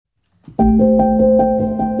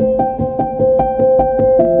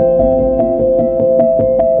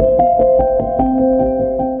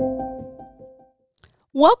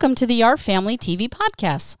Welcome to the Our Family TV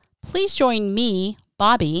podcast. Please join me,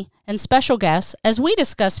 Bobby, and special guests as we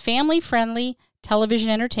discuss family-friendly television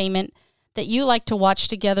entertainment that you like to watch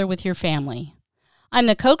together with your family. I'm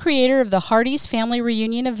the co-creator of the Hardee's Family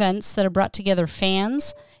Reunion events that have brought together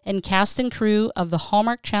fans and cast and crew of the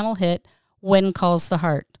Hallmark Channel hit When Calls the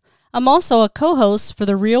Heart. I'm also a co-host for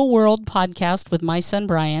the Real World podcast with my son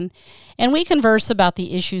Brian, and we converse about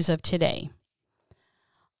the issues of today.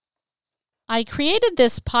 I created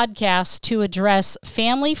this podcast to address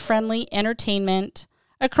family-friendly entertainment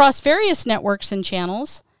across various networks and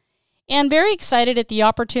channels, and very excited at the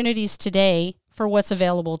opportunities today for what's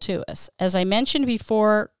available to us. As I mentioned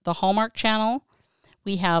before, the Hallmark Channel,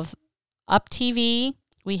 we have Up TV,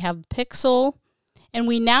 we have Pixel, and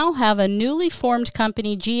we now have a newly formed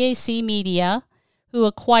company, GAC Media, who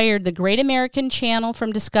acquired the Great American Channel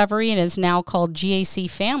from Discovery and is now called GAC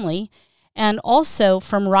Family, and also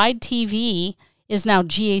from Ride TV is now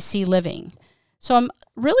GAC Living. So I'm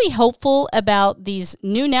really hopeful about these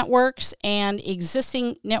new networks and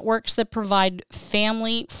existing networks that provide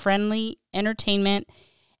family-friendly entertainment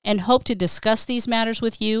and hope to discuss these matters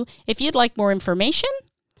with you. If you'd like more information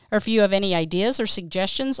or if you have any ideas or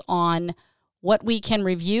suggestions on what we can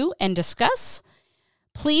review and discuss,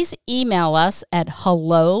 please email us at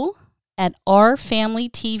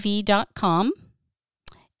hello@ourfamilytv.com.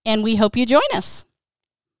 And we hope you join us.